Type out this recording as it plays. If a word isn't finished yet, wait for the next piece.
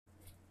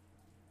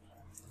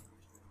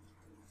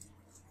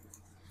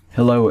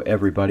Hello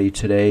everybody,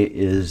 today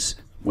is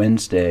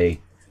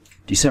Wednesday,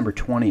 December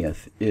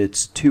 20th.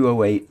 It's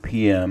 2:08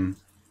 p.m.,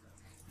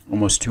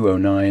 almost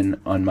 2:09.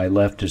 On my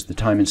left is the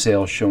time and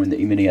sales showing the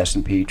E-mini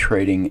S&P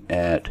trading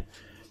at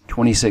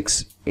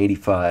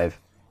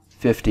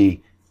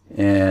 2685.50,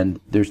 and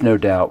there's no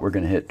doubt we're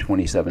going to hit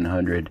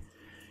 2700.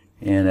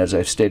 And as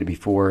I've stated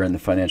before, in the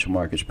financial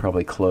markets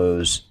probably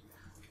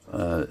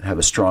have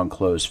a strong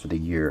close for the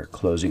year,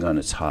 closing on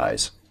its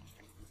highs.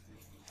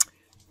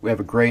 We have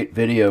a great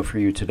video for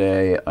you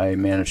today. I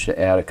managed to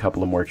add a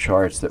couple of more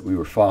charts that we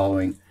were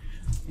following.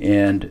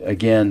 And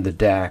again, the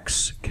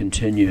DAX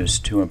continues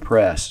to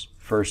impress.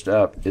 First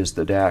up is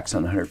the DAX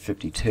on the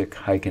 150-tick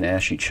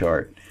Heikin-Ashi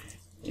chart.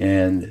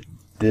 And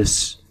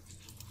this,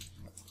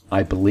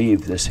 I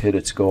believe this hit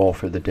its goal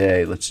for the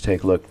day. Let's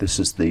take a look. This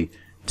is the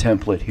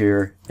template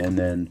here, and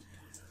then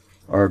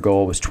our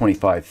goal was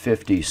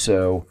 25.50.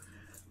 So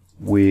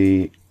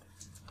we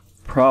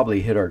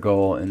probably hit our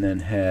goal and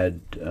then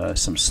had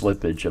some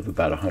slippage of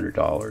about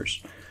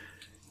 $100.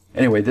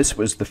 Anyway, this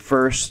was the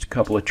first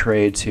couple of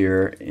trades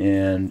here,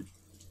 and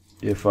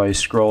if I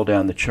scroll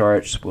down the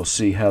charts, we'll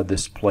see how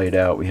this played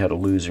out. We had a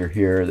loser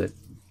here that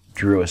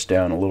drew us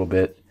down a little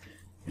bit,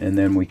 and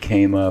then we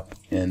came up,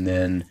 and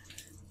then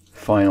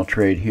final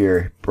trade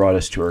here brought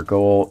us to our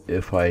goal.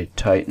 If I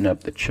tighten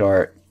up the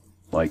chart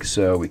like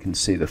so, we can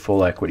see the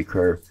full equity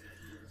curve.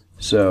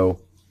 So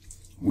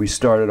we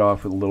started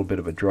off with a little bit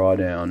of a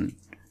drawdown.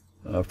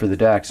 For the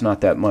DAX,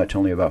 not that much,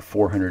 only about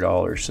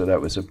 $400, so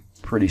that was a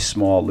pretty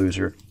small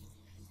loser.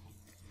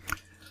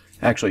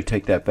 Actually,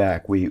 take that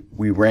back. We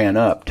ran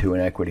up to an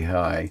equity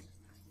high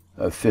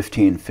of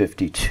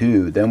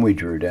 1552, then we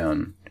drew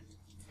down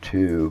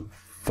to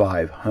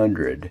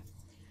 500.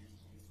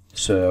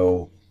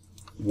 So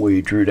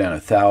we drew down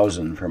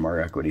 1,000 from our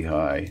equity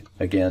high.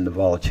 Again, the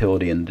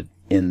volatility in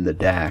the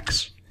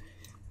DAX.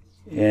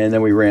 And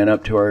then we ran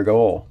up to our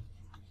goal.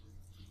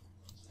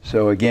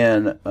 So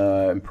again,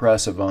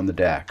 impressive on the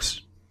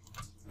DAX.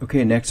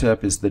 Okay, next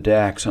up is the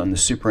DAX on the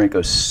Superinco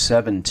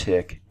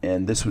 7-tick,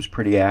 and this was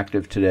pretty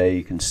active today.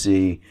 You can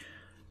see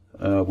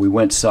we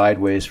went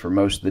sideways for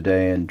most of the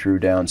day and drew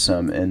down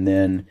some, and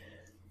then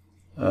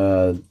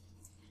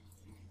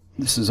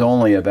this is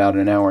only about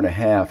an hour and a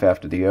half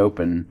after the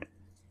open,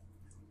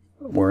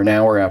 or an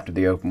hour after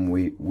the open,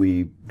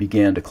 we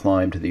began to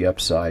climb to the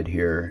upside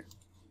here,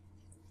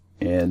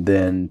 and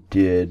then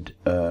did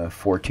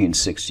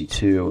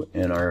 1462,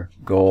 and our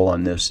goal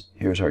on this,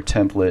 here's our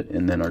template,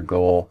 and then our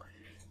goal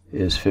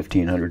is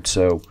 1500.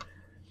 So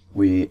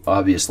we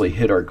obviously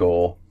hit our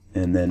goal,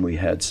 and then we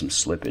had some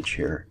slippage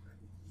here.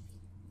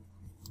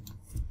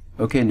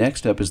 Okay,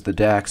 next up is the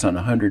DAX on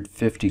a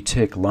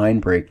 150-tick line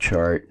break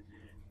chart,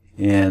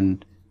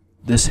 and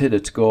this hit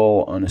its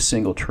goal on a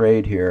single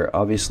trade here.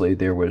 Obviously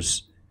there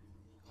was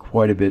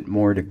quite a bit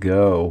more to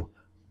go.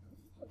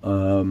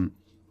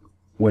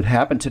 What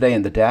happened today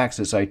in the DAX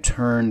is I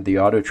turned the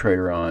auto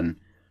trader on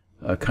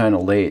kind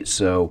of late,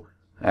 so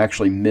I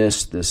actually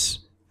missed this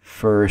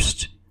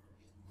first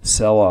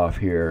sell-off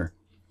here.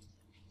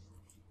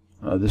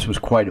 This was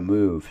quite a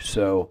move,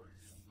 so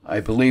I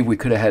believe we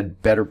could have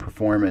had better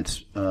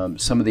performance.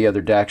 Some of the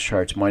other DAX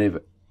charts might have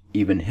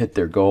even hit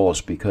their goals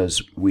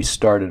because we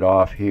started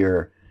off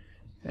here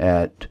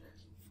at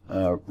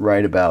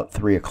right about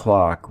 3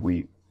 o'clock.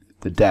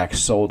 The DAX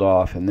sold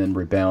off and then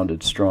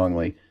rebounded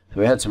strongly. So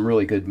we had some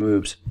really good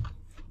moves.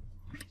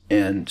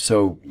 And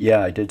so,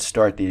 yeah, I did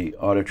start the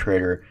auto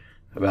trader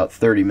about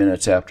 30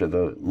 minutes after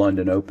the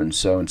London Open.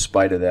 So in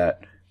spite of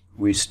that,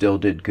 we still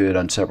did good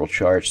on several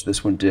charts.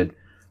 This one did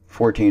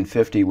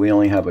 1450. We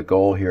only have a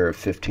goal here of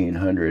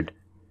 1500.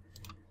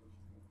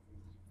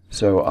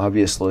 So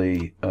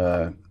obviously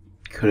could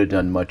have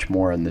done much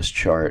more on this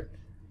chart,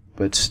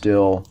 but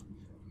still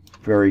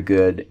very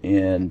good.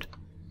 And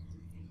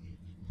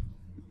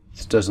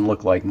this doesn't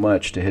look like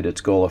much to hit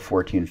its goal of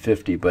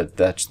 1450, but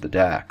that's the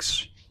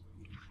DAX.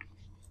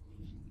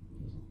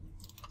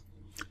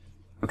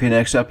 Okay,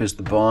 next up is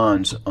the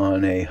bonds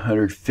on a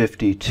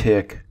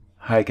 150-tick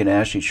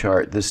Heikin-Ashi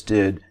chart. This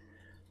did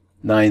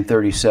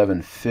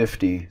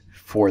 937.50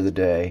 for the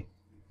day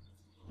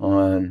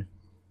on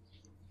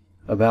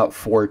about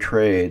 4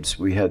 trades.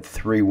 We had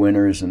 3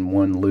 winners and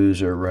 1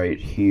 loser right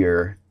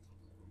here.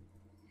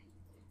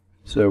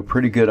 So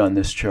pretty good on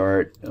this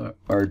chart.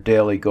 Our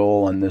daily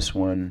goal on this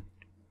one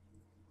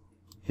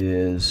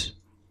is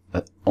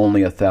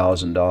only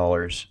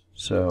 $1,000.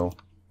 So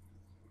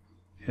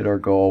hit our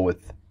goal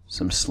with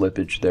some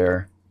slippage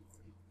there.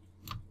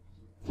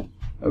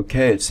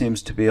 Okay, it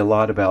seems to be a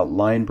lot about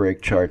line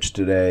break charts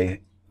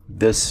today.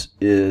 This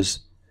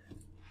is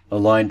a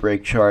line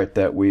break chart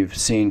that we've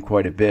seen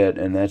quite a bit,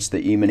 and that's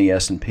the E-mini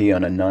S&P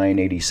on a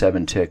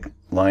 987-tick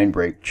line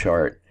break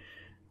chart.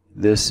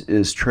 This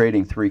is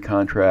trading 3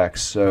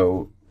 contracts,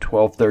 so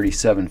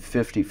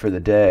 1237.50 for the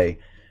day.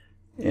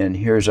 And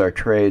here's our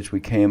trades. We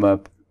came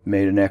up,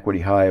 made an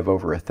equity high of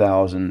over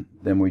 1,000,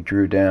 then we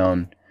drew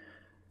down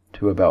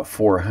to about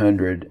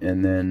 400,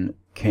 and then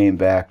came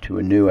back to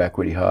a new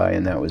equity high,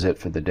 and that was it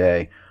for the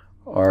day.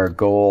 Our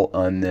goal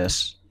on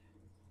this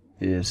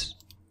is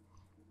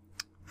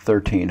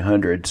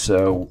 1300,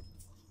 so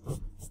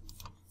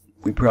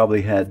we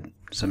probably had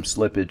some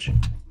slippage.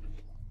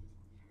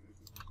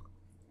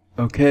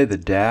 Okay, the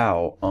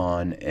Dow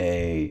on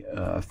a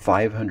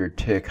 500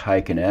 tick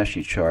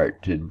Heikin-Ashi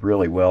chart did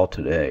really well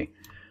today.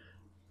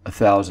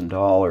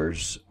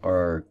 $1,000.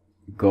 Our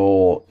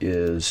goal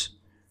is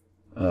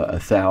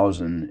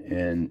 1,000,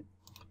 and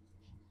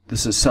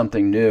this is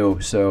something new.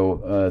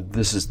 So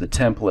this is the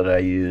template I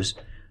use.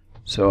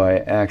 So I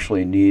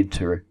actually need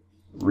to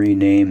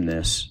rename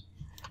this,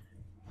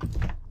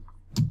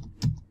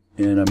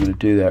 and I'm going to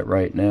do that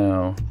right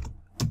now.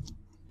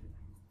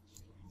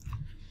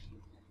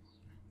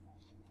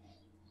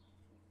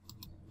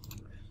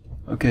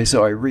 Okay,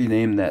 so I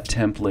renamed that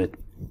template,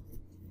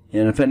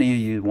 and if any of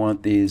you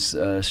want these,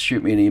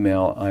 shoot me an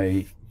email.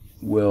 I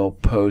will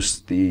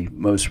post the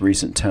most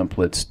recent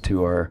templates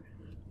to our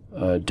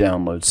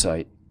download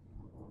site.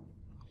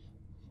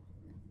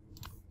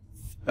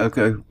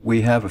 Okay,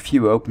 we have a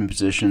few open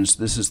positions.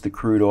 This is the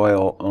crude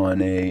oil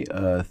on a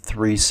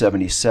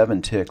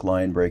 377 tick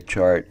line break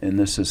chart, and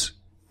this is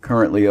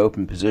currently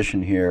open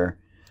position here.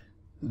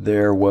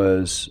 There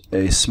was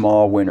a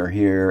small winner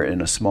here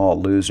and a small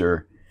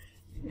loser,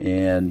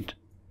 and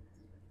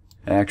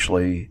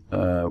actually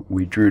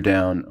we drew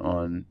down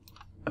on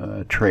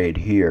trade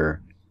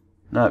here.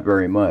 Not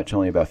very much,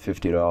 only about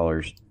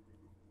 $50.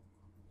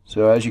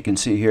 So as you can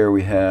see here,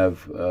 we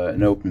have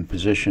an open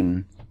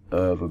position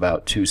of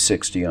about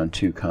 260 on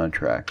 2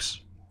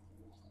 contracts.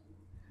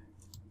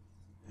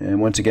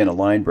 And once again, a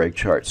line break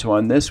chart. So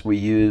on this, we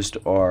used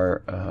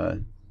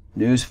our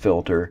news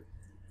filter.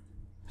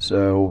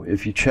 So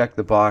if you check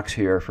the box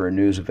here for a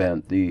news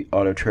event, the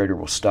auto trader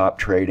will stop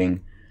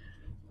trading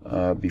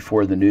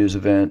before the news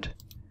event.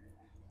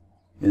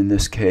 In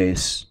this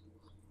case,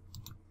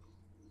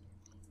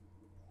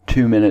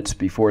 2 minutes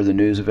before the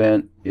news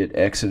event, it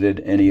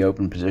exited any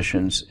open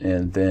positions,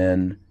 and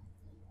then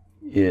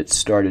it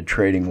started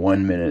trading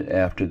 1 minute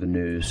after the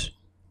news.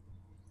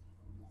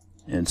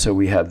 And so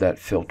we have that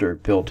filter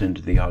built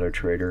into the auto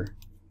trader.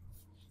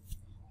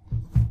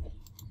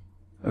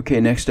 Okay,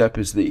 next up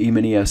is the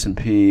E-mini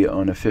S&P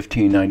on a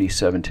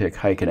 1597 tick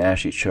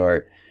Heikin-Ashi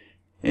chart,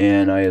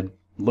 and I had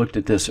looked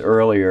at this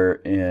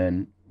earlier,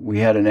 and we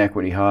had an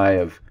equity high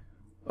of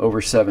over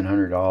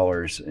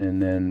 $700,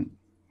 and then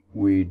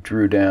we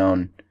drew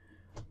down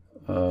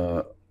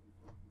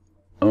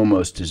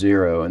almost to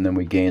zero, and then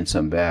we gained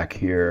some back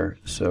here.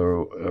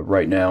 So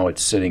right now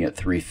it's sitting at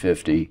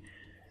 350,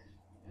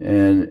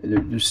 and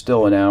there's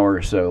still an hour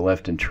or so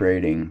left in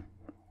trading,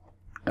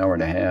 hour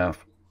and a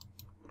half.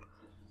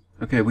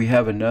 Okay, we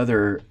have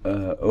another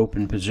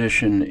open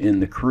position in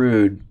the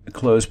crude, a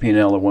closed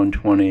P&L of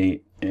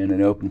 120 and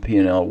an open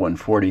P&L of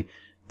 140.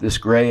 This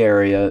gray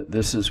area,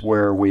 this is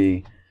where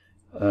we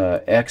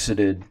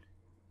exited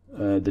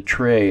the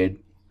trade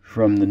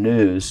from the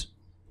news,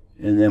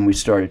 and then we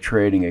started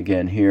trading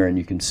again here, and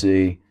you can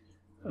see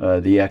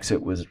the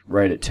exit was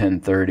right at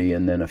 10:30,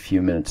 and then a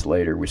few minutes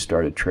later we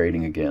started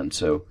trading again.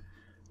 So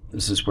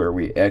this is where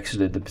we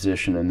exited the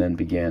position and then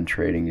began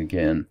trading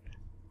again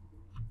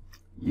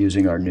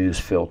using our news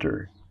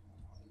filter.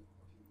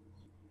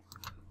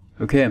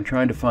 Okay, I'm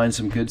trying to find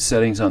some good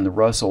settings on the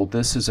Russell.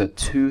 This is a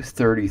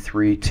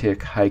 233 tick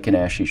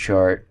Heikin-Ashi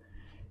chart,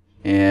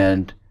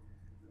 and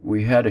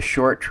we had a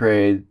short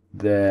trade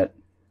that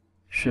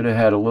should have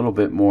had a little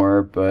bit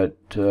more, but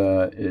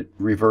it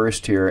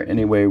reversed here.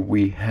 Anyway,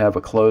 we have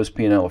a closed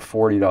P&L of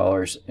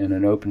 $40 and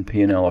an open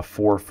P&L of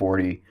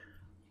 $440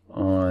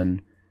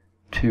 on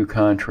 2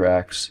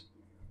 contracts.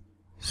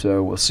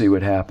 So we'll see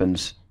what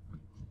happens.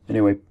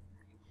 Anyway,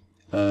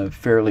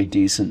 fairly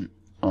decent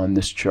on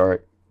this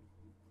chart.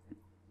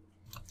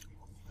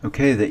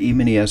 Okay, the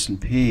E-mini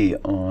S&P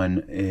on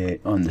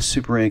the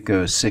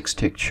Superinco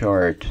 6-tick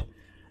chart,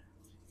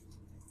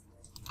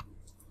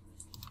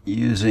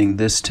 using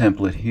this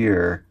template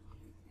here,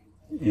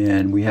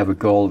 and we have a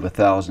goal of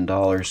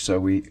 $1,000, so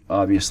we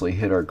obviously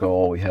hit our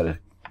goal. We had a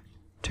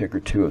tick or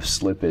two of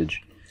slippage,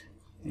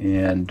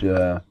 and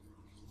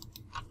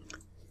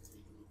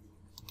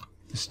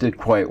this did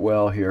quite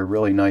well here.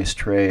 Really nice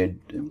trade.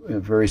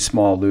 A very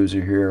small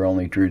loser here,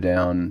 only drew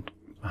down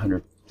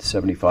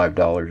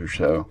 $175 or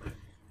so,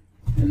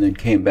 and then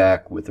came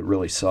back with a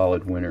really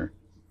solid winner.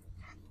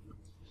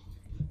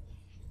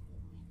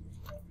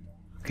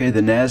 Okay,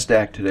 the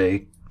NASDAQ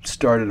today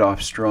started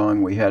off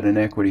strong. We had an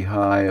equity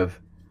high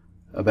of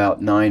about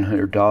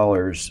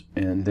 $900,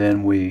 and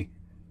then we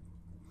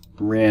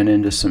ran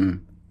into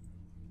some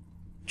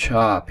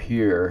chop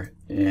here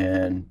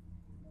and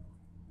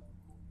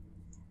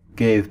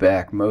gave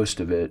back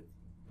most of it,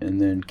 and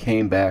then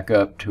came back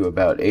up to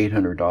about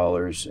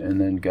 $800,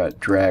 and then got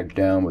dragged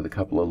down with a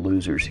couple of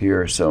losers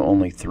here, so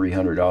only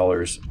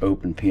 $300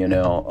 open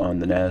P&L on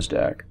the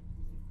NASDAQ.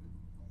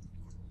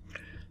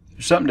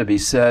 There's something to be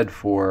said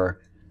for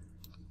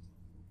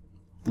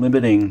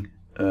limiting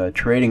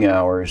trading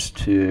hours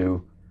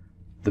to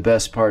the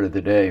best part of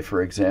the day.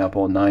 For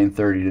example,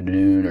 9:30 to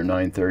noon or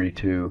 9:30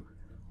 to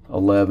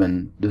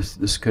 11.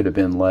 This could have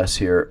been less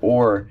here,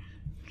 or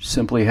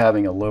simply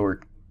having a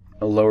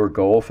lower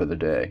goal for the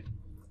day.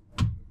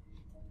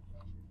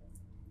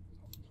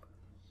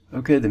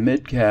 Okay, the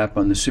mid cap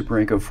on the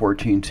Super Inco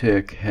 14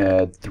 tick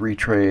had 3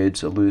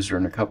 trades, a loser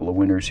and a couple of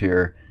winners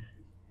here,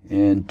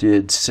 and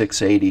did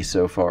 680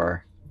 so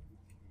far.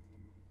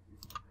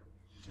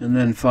 And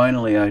then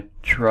finally I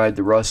tried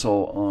the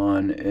Russell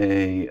on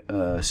a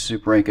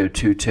Super Inco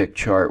 2 tick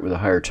chart with a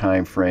higher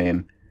time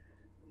frame,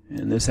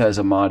 and this has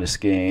a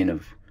modest gain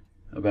of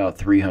about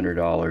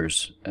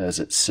 $300 as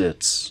it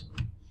sits.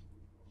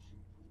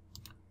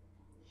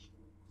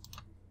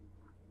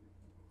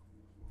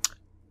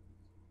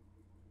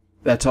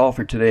 That's all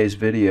for today's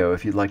video.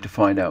 If you'd like to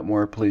find out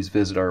more, please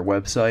visit our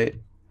website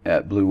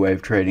at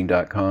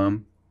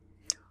bluewavetrading.com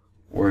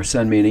or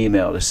send me an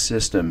email to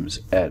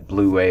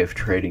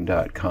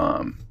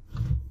systems@bluewavetrading.com.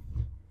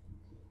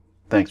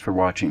 Thanks for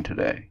watching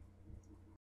today.